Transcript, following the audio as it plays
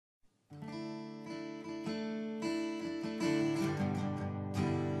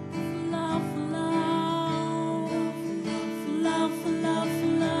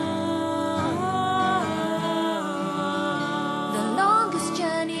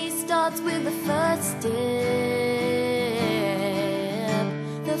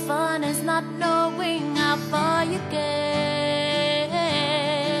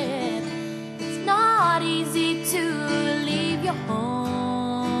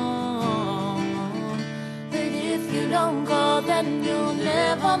don't go, then you'll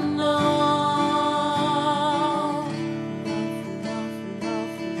never know.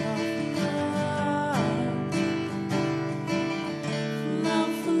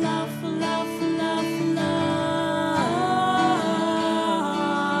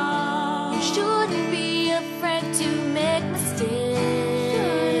 You shouldn't be afraid to make mistakes.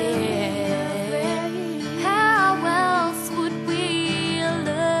 How else would we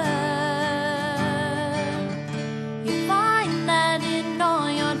learn? You find that in all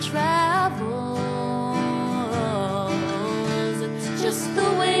your travels, it's just the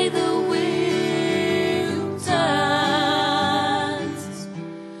way the wind turns.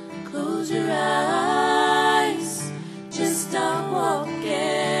 Close your eyes, just start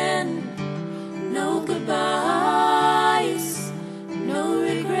walking. No goodbyes, no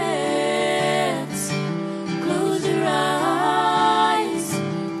regrets. Close your eyes,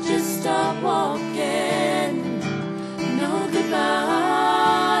 just start walking. No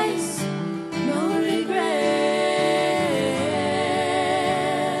goodbyes, no regrets.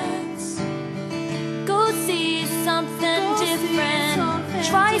 Go see something different,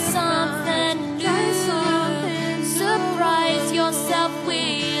 try something new. Surprise yourself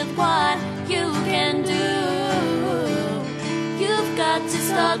with what you can do. You've got to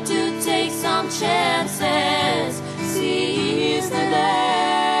start to take some chances. Seize the day.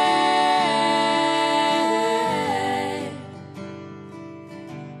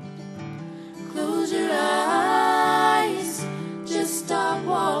 Close your eyes, just start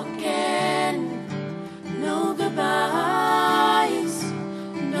walking. No goodbyes,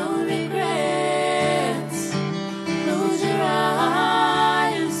 no regrets. Close your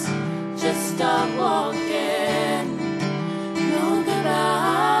eyes, just start walking. No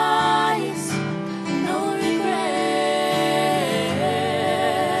goodbyes, no regrets.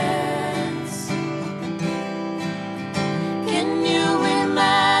 Can you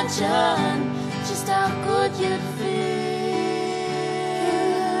imagine just how good you'd feel?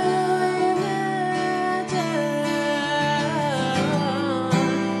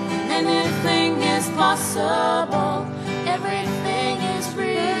 Anything is possible. Everything is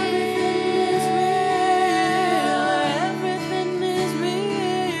real. Everything is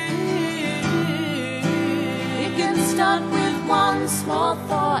real. You can start with one small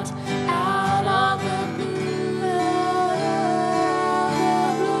thought